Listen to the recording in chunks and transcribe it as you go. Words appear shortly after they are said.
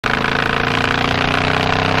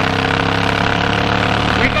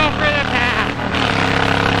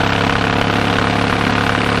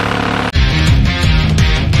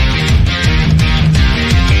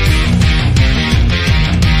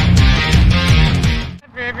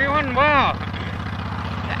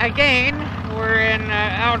again, we're in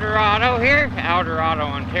Eldorado here. Eldorado,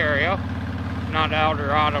 Ontario. Not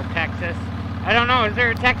Eldorado, Texas. I don't know, is there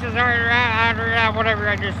a Texas or whatever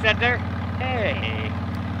I just said there? Hey,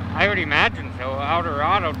 I would imagine so.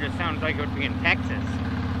 Eldorado just sounds like it would be in Texas.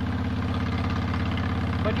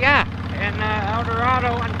 But yeah, in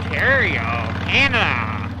Eldorado, Ontario,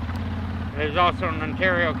 Canada. There's also in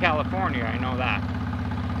Ontario, California, I know that.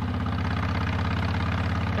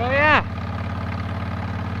 So yeah,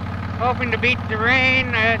 hoping to beat the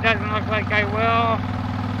rain. It doesn't look like I will.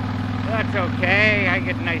 That's okay. I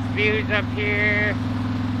get nice views up here.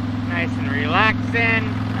 Nice and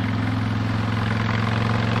relaxing.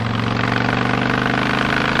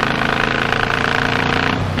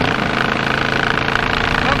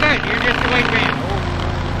 Oh good, you're just a white van. Oh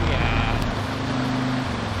yeah.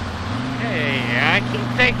 Hey, I keep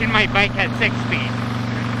thinking my bike has 6 speed.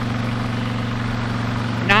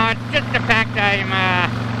 No, it's just the fact I'm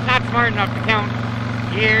not smart enough to count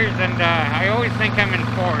gears, and I always think I'm in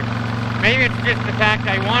 4th. Maybe it's just the fact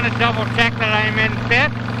I want to double check that I'm in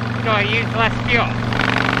 5th, so I use less fuel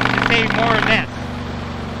to save more of this.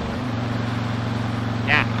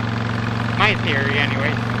 Yeah, my theory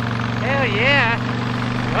anyway. Hell yeah.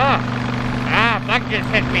 Oh, bug just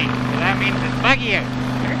hit me, so that means it's buggy out.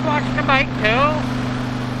 You're watching the bike too?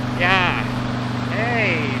 Yeah.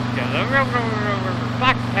 Hey,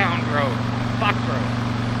 Foxhound Road. Fox Road.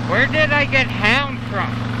 Where did I get hound from?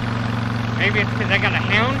 Maybe it's because I got a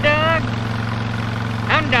hound dog?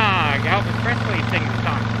 Hound dog! Elvis Presley sings the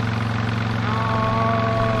song.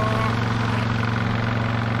 Oh.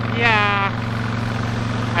 Yeah.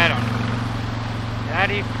 I don't know. That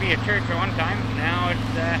used to be a church at one time. Now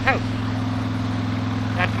it's a house.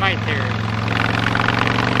 That's my theory.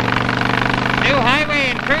 New highway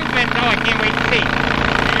improvement. Oh, I can't wait to see.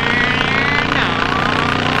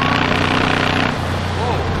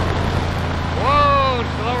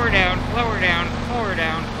 Slower down, slower down, slower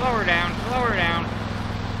down, slower down, slower down.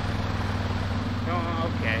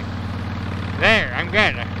 Oh, okay. There, I'm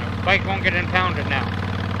good. The bike won't get impounded now.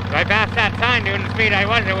 If I passed that sign doing the speed I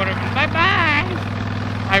was, it would have been bye-bye.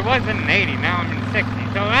 I was in 80, now I'm in 60.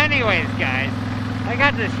 So anyways, guys, I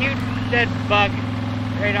got this huge dead bug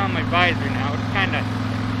right on my visor now. It's kind of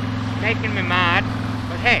making me mad.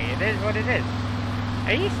 But hey, it is what it is.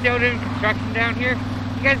 Are you still doing construction down here?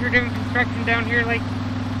 You guys were doing construction down here like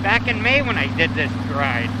back in May when I did this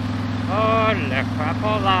ride. Oh, la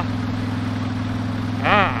crapola.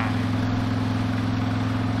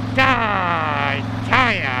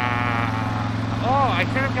 Oh, I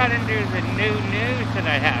should have got into the new news that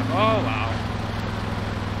I have. Oh, wow.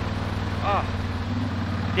 Oh.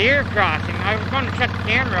 Deer crossing. I was going to shut the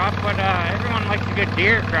camera off, but everyone likes a good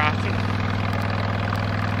deer crossing.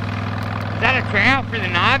 Is that a trail for the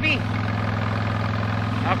knobby?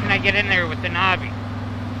 How can I get in there with the knobby?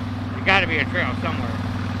 There's got to be a trail somewhere.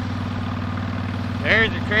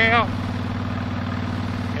 There's a trail.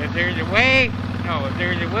 If there's a way, no, if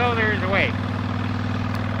there's a will, there's a way.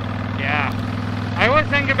 Yeah. I was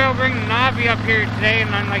thinking about bringing the knobby up here today,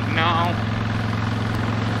 and I'm like, no.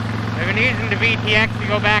 I've been using the VTX to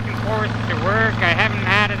go back and forth to work. I haven't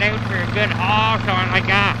had it out for a good haul, so I'm like,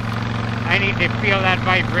 I need to feel that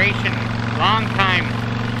vibration. Long time.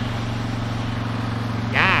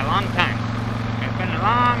 Yeah, long time. It's been a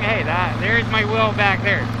long, hey, there's my wheel back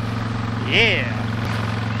there. Yeah.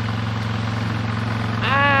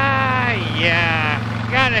 Yeah.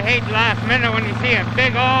 Gotta hate the last minute when you see a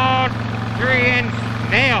big old 3-inch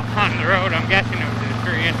nail on the road. I'm guessing it was a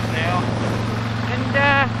 3-inch nail. And,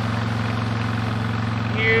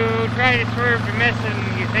 you try to swerve to miss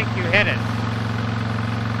and you think you hit it.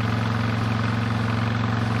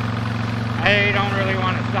 I don't really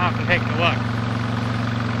want to stop and take a look.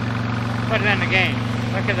 But then again,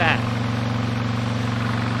 look at that.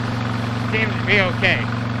 Seems to be okay.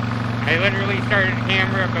 I literally started the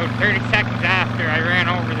camera about 30 seconds after I ran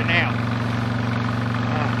over the nail.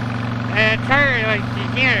 It's hard, like,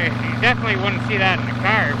 you definitely wouldn't see that in the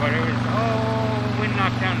car, but it was, wind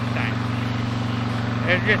knocked down the sign.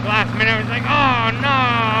 It was just last minute, I was like, oh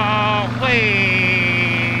no,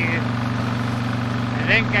 please. I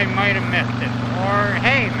think I might have missed it. Or,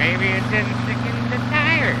 hey, maybe it didn't stick in the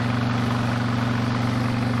tire.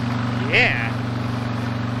 Yeah.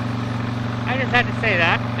 I just had to say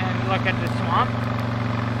that and look at the swamp.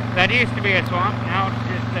 That used to be a swamp, now it's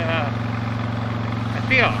just a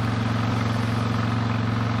field.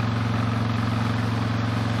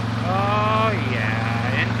 Oh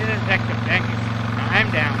yeah, into the sector. Thank you.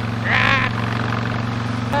 I'm down.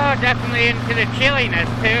 Oh, definitely into the chilliness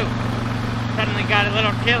too. Suddenly got a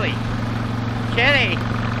little chilly. Chilly.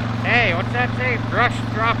 Hey, what's that say? Brush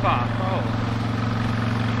drop off. Oh.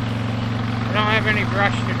 I don't have any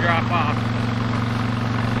brush to drop off.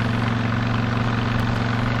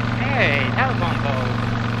 Hey, telephone pole.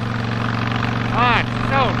 Oh, it's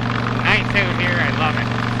so nice out here. I love it.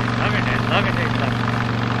 Love it, love it, love it.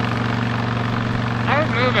 I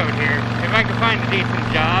would move out here if I could find a decent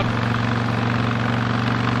job.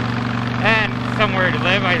 And somewhere to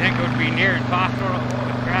live. I think it would be near as possible.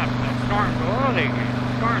 Holy crap, that storm's holy.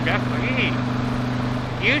 Storm definitely.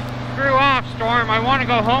 You screw off, Storm. I want to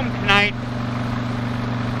go home tonight.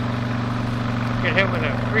 Get hit with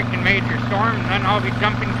a freaking major storm, and then I'll be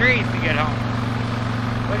jumping trees to get home.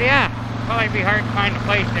 But yeah, probably be hard to find a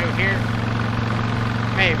place out here.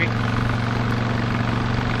 Maybe.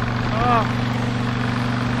 Oh.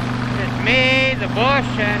 Just me, the bush,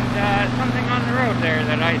 and something on the road there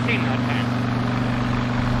that I seen that time.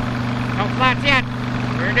 No flats yet.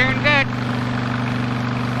 We're doing good.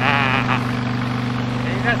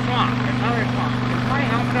 There's that swamp. Another swamp. Is my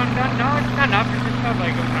helmet undone? No, it's not up. It just felt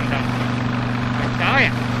like it was undone. I tell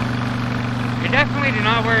ya. You definitely do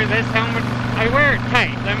not wear this helmet. I wear it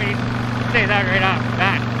tight. Let me say that right off the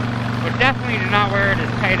bat. But definitely do not wear it as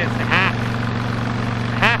tight as the hat.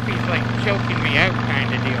 The happy's like choking me out kind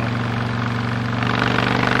of deal.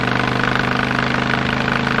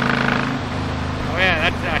 Oh yeah,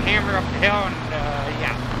 that's a hammer up the hill, and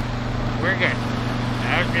yeah, we're good.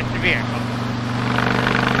 That was just a vehicle.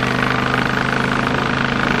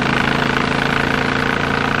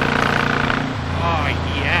 Oh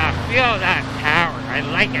yeah, feel that power. I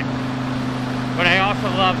like it. But I also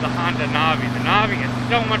love the Honda Navi. The Navi is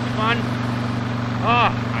so much fun.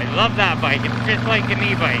 Oh, I love that bike. It's just like an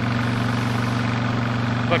e-bike,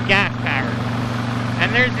 but gas powered.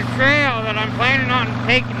 And there's a trail that I'm planning on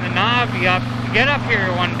taking the Navi up to get up here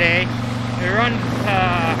one day. It runs,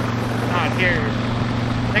 not here,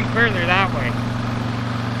 I think further that way.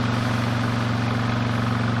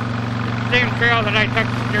 It's the same trail that I took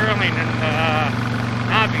to Sterling in the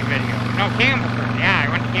Navi video. No, Campbellford. Yeah,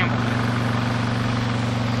 I went to Campbellford.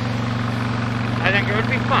 I think it would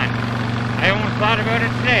be fun. I almost thought about it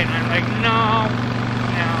today, and I'm like, no.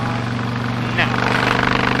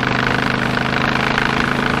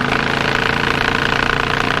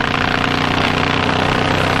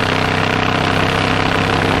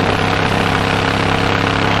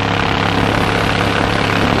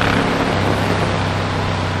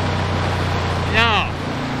 No,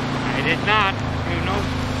 I did not do no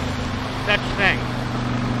such thing.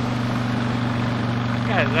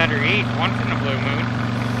 Gotta let her eat once in a blue moon.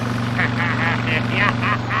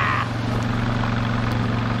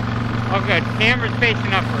 Oh good, camera's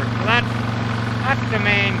facing upward, so that's the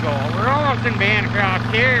main goal. We're almost in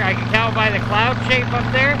Bancroft here. I can tell by the cloud shape up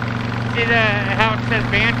there. See how it says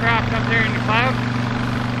Bancroft up there in the cloud?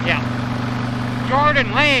 Yeah.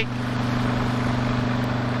 Jordan Lake.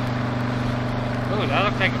 Ooh, that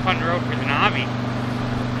looks like a fun road for the Navi.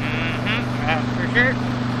 That's for sure.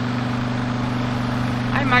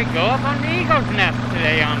 I might go up on the Eagle's Nest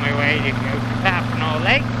today on my way to go to Papineau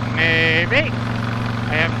Lake. Maybe.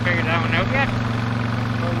 I haven't figured that one out yet.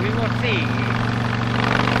 But we will see.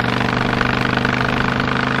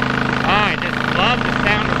 Oh, I just love the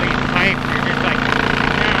sound of these pipes. They're just like...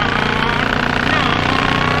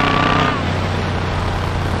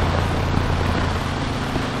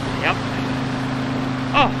 Yep.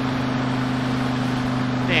 Oh.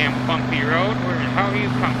 Damn bumpy road. How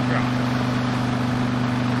you come from?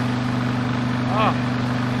 Oh,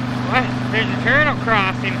 what? There's a turtle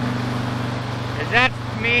crossing. Does that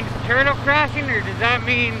mean turtle crossing, or does that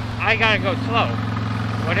mean I gotta go slow?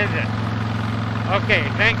 What is it? Okay,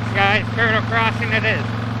 thanks guys. Turtle crossing it is.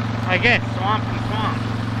 I guess swamp and swamp.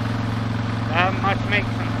 That must make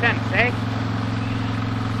some sense, eh?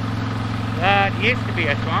 That used to be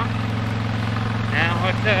a swamp. Now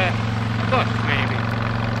it's a bush, maybe.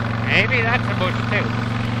 Maybe that's a bush too.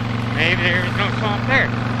 Maybe there was no swamp there.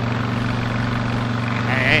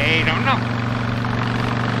 I don't know.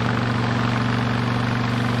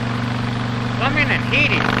 Plumbing and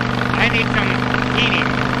heating. I need some heating.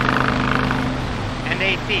 And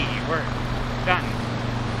AC. We're done.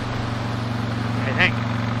 I think.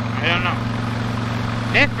 I don't know.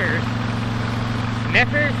 Sniffers.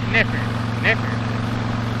 Sniffers, sniffers, sniffers.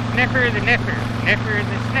 Sniffer the niffer. Sniffer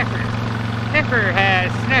the sniffer. Sniffer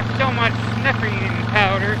has sniffed so much sniffing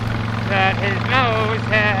powder that his nose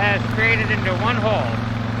has created into one hole.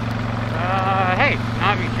 Hey,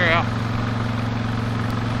 Navi Trail.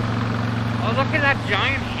 Oh, look at that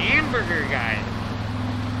giant hamburger, guys.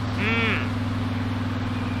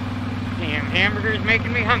 Damn, hamburger's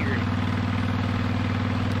making me hungry.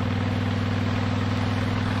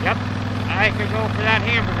 Yep, I could go for that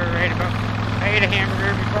hamburger right about. I ate a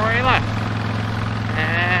hamburger before I left.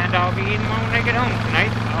 And I'll be eating one when I get home tonight.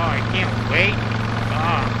 Oh, I can't wait.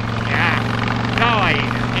 Oh, yeah. That's all I eat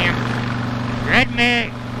is hamburger. Red meat.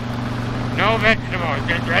 No vegetables,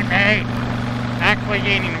 just red meat. Actually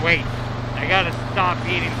gaining weight. I gotta stop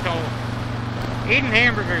eating so... Eating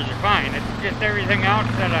hamburgers are fine. It's just everything else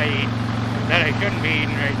that I eat that I shouldn't be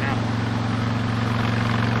eating right now.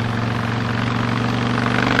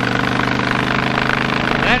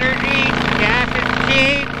 Letter D, gas is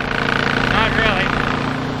cheap. Not really.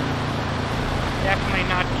 Definitely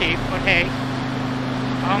not cheap, but hey,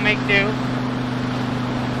 I'll make do.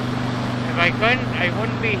 If I couldn't, I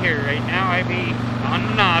wouldn't be here right now. I'd be on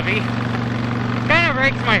the Navi. It kind of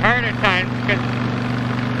breaks my heart at times because,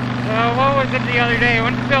 what was it the other day? I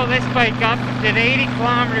went to fill this bike up, did 80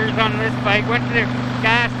 kilometers on this bike, went to the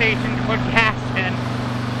gas station to put gas in.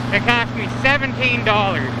 It cost me $17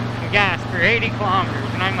 in gas for 80 kilometers,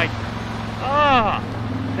 and I'm like, oh,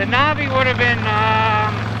 the Navi would have been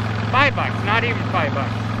 $5, not even $5.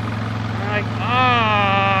 I'm like,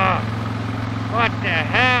 oh, what the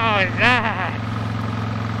hell is that?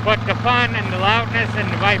 But the fun and the loudness and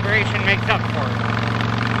the vibration makes up for it.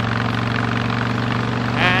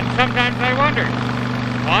 And sometimes I wonder,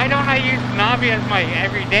 why don't I use the Navi as my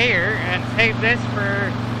everydayer and save this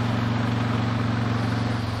for...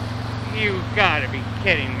 You've got to be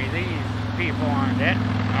kidding me. These people aren't it.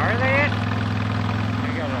 Are they it?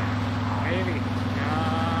 I gotta... Maybe...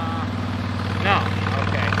 No.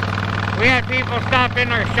 Okay. We had people stop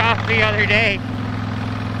in our shop the other day.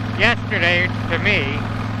 Yesterday to me.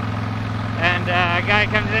 And a guy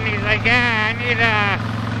comes in, he's like, yeah, I need a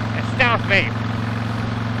stealth vape.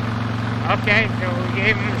 Okay, so we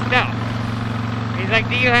gave him the stealth. He's like,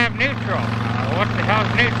 do you have neutral? What the hell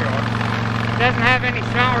is neutral? It doesn't have any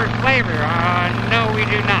smell or flavor. No, we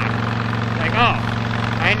do not. Like, oh,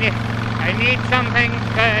 I need something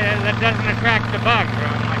that doesn't attract the bugs.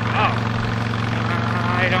 I'm like, oh,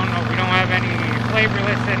 I don't know. We don't have any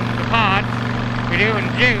flavorless in the pods. We do in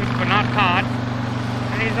juice, but not pods.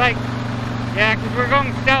 And he's like, yeah, because we're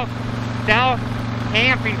going stealth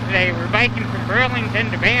camping today. We're biking from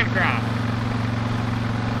Burlington to Bancroft.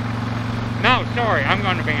 No, sorry, I'm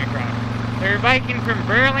going to Bancroft. They're biking from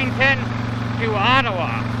Burlington to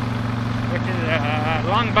Ottawa, which is a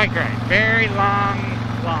long bike ride. Very long.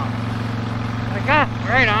 Like,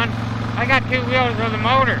 right on. I got 2 wheels of the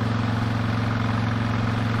motor.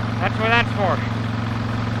 That's what that's for.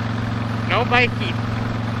 No biking.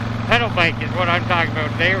 Pedal bike is what I'm talking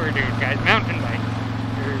about. They were doing, guys. Mountain bikes.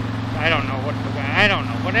 I don't know.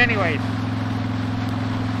 But anyways,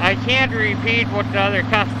 I can't repeat what the other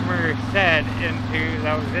customer said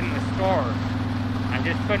that was in the store. I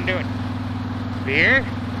just couldn't do it. Beer?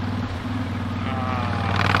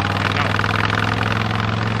 No.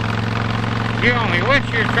 You only wish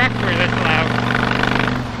your trucks were this loud.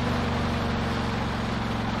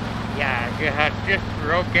 Yeah, I just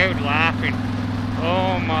broke out laughing.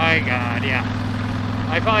 Oh my god, yeah.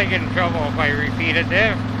 I'd probably get in trouble if I repeated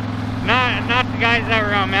it. Not the guys that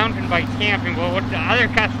were on mountain bikes camping, but what the other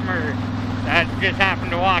customer that just happened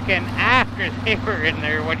to walk in after they were in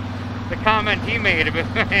there, what the comment he made about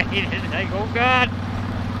me. He's like, oh god,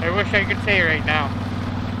 I wish I could say right now.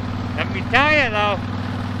 Let me tell you though,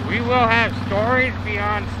 we will have stories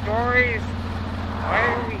beyond stories. Why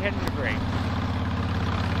are we hitting the brakes?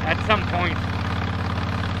 At some point.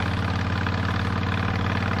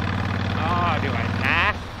 Oh, do I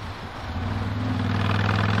pass?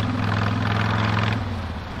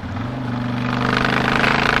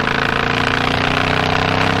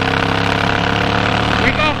 We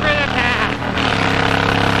go for the pass.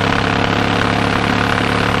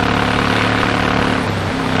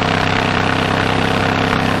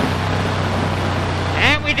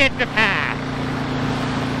 And we did the pass.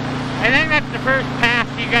 I think that's the first pass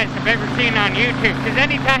you guys have ever seen on YouTube, because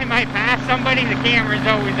anytime I pass somebody, the camera's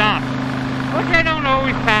always off. Which I don't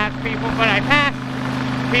always pass people, but I pass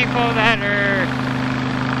people that are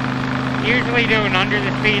usually doing under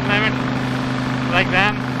the speed limit, like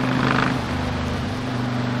them.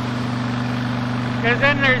 Because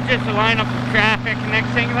then there's just a lineup of traffic, and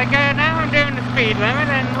next thing, like, now I'm doing the speed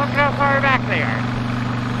limit, and look how far back they are.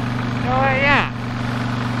 So, yeah.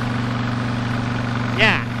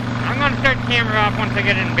 Yeah. I'm going to start the camera off once I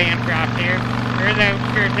get in Bancroft here. Or the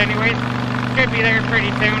outskirts anyways. Should be there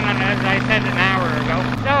pretty soon, and as I said an hour ago.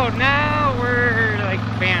 So now we're like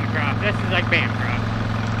Bancroft. This is like Bancroft.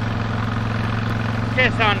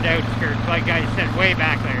 Just on the outskirts, like I said way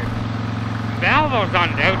back there. Valvo's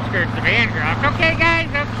on the outskirts of Bancroft. Okay, guys,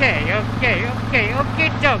 okay, okie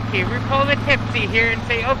dokie. We pull the tipsy here and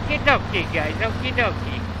say okie dokie, guys, okie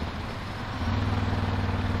dokie.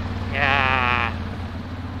 Yeah.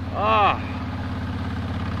 Oh.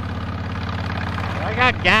 I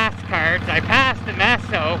got gas cards. I passed an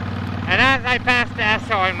Esso, and as I passed the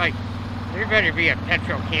Esso, I'm like, there better be a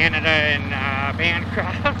Petro Canada in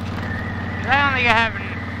Bancroft. I only have an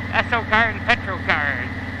Esso card and Petro card.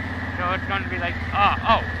 So it's going to be like,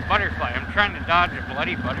 oh, butterfly. I'm trying to dodge a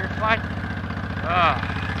bloody butterfly.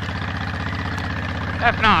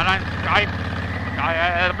 If not, I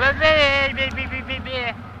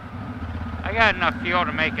got enough fuel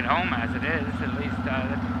to make it home as it is. At least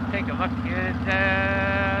take a look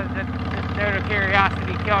at the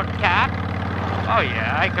curiosity killed cat. Oh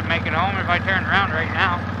yeah, I could make it home if I turn around right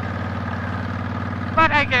now.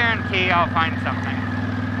 But I guarantee I'll find something.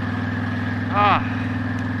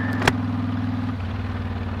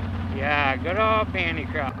 Yeah, good old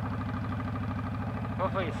Bancroft.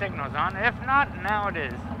 Hopefully the signal's on. If not, now it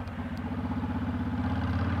is.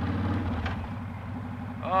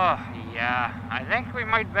 Oh, yeah. I think we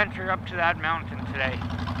might venture up to that mountain today.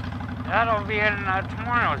 That'll be in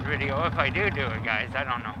tomorrow's video if I do it, guys. I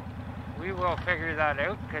don't know. We will figure that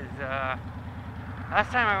out, because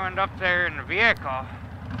last time I went up there in the vehicle,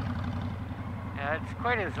 it's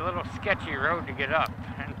quite a little sketchy road to get up,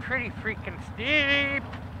 and pretty freaking steep.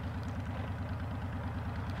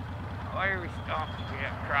 Why are we still? We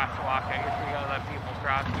got crosswalk. I guess we gotta let people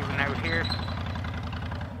cross even out here.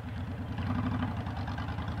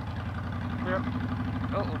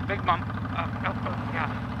 Oh, big bump. Oh, yeah.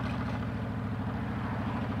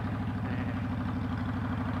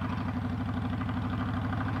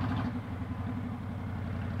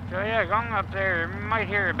 So yeah, going up there, we might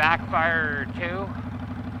hear a backfire or two.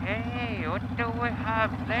 Hey, what do we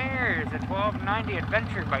have there? Is it 1290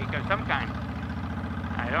 adventure bike of some kind?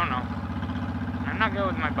 I don't know. I'm not good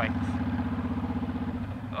with my bikes.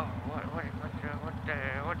 Oh,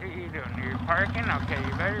 what are you doing? You're parking? Okay,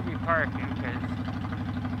 you better be parking, because...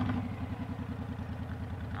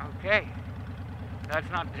 Okay. That's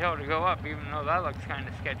not the hill to go up, even though that looks kind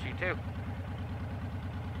of sketchy, too.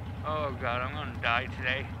 Oh, God, I'm gonna die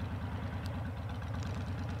today.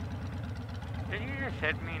 Did you just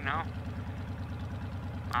hit me? No.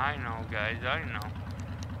 I know, guys, I know.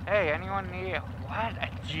 Hey, anyone need... What? A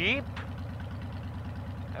Jeep?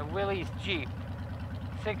 A Willys Jeep.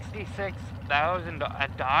 $66,000. A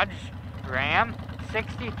Dodge Ram?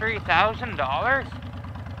 $63,000?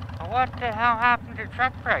 What the hell happened to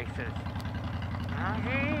truck prices? Oh,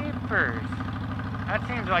 jeepers. That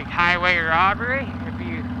seems like highway robbery. If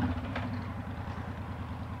you...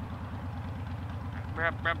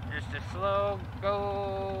 Just a slow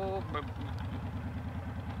go.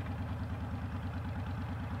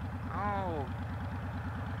 Oh.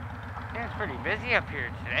 It's pretty busy up here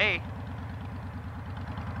today.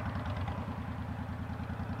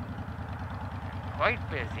 Quite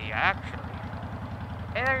busy, actually.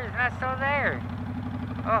 Hey, there's Nesto there.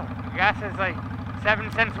 Oh, gas is like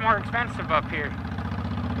 7 cents more expensive up here.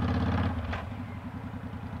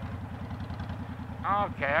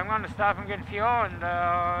 Okay, I'm going to stop and get fuel, and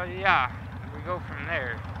yeah, we go from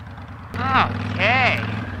there. Okay.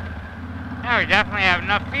 Now we definitely have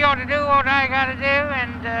enough fuel to do what I gotta do,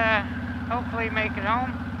 and hopefully make it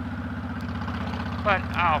home. But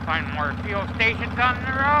I'll find more fuel stations on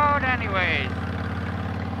the road anyways.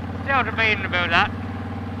 Still debating about that.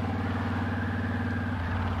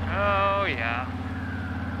 Oh yeah.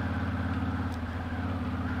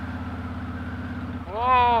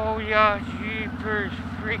 Whoa, yeah, jeepers,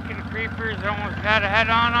 freaking creepers, almost got a head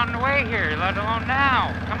on the way here, let alone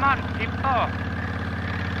now. Come on, people.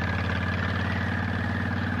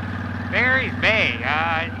 Barry's Bay,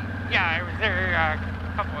 yeah, I was there a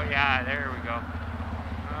couple, yeah, there we go.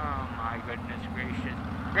 Oh my goodness gracious.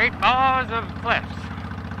 Great balls of cliffs.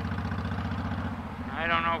 I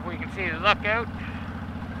don't know if we can see the lookout.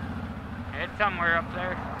 It's somewhere up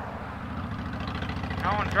there.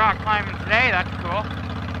 No one's rock climbing today, that's cool.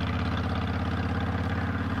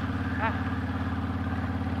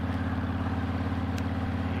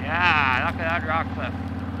 Yeah, look at that rock cliff.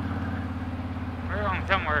 We're going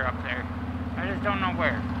somewhere up there. I just don't know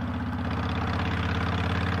where.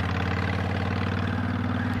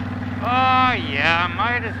 Oh yeah,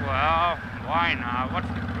 might as well. Why not? What's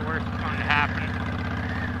the worst going to happen?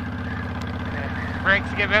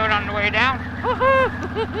 Brakes give out on the way down.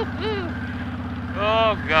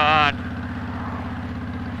 Oh God.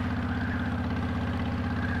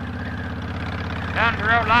 Down the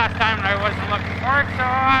road last time and I wasn't looking for it, so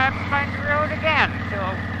I have to find the road again. So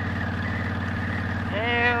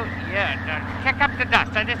Hell yeah. Check up the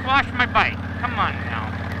dust. I just washed my bike. Come on now.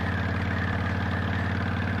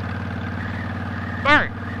 Bert,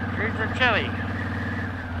 trees are chilly.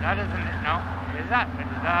 That isn't it. No. Is that?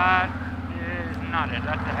 That is not it.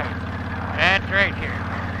 That's the house. That's right here.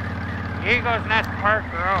 Eagles Nest Park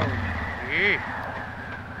Road. Eeh.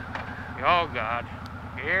 Oh God.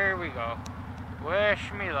 Here we go.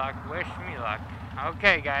 Wish me luck. Wish me luck.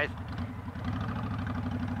 Okay, guys.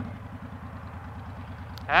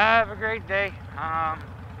 Have a great day.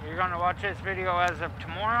 You're gonna watch this video as of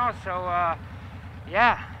tomorrow, so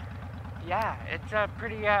yeah, it's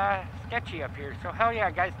pretty sketchy up here. So hell yeah,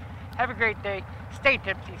 guys. Have a great day. Stay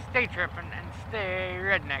tipsy, stay tripping, and stay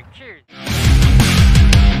redneck. Cheers.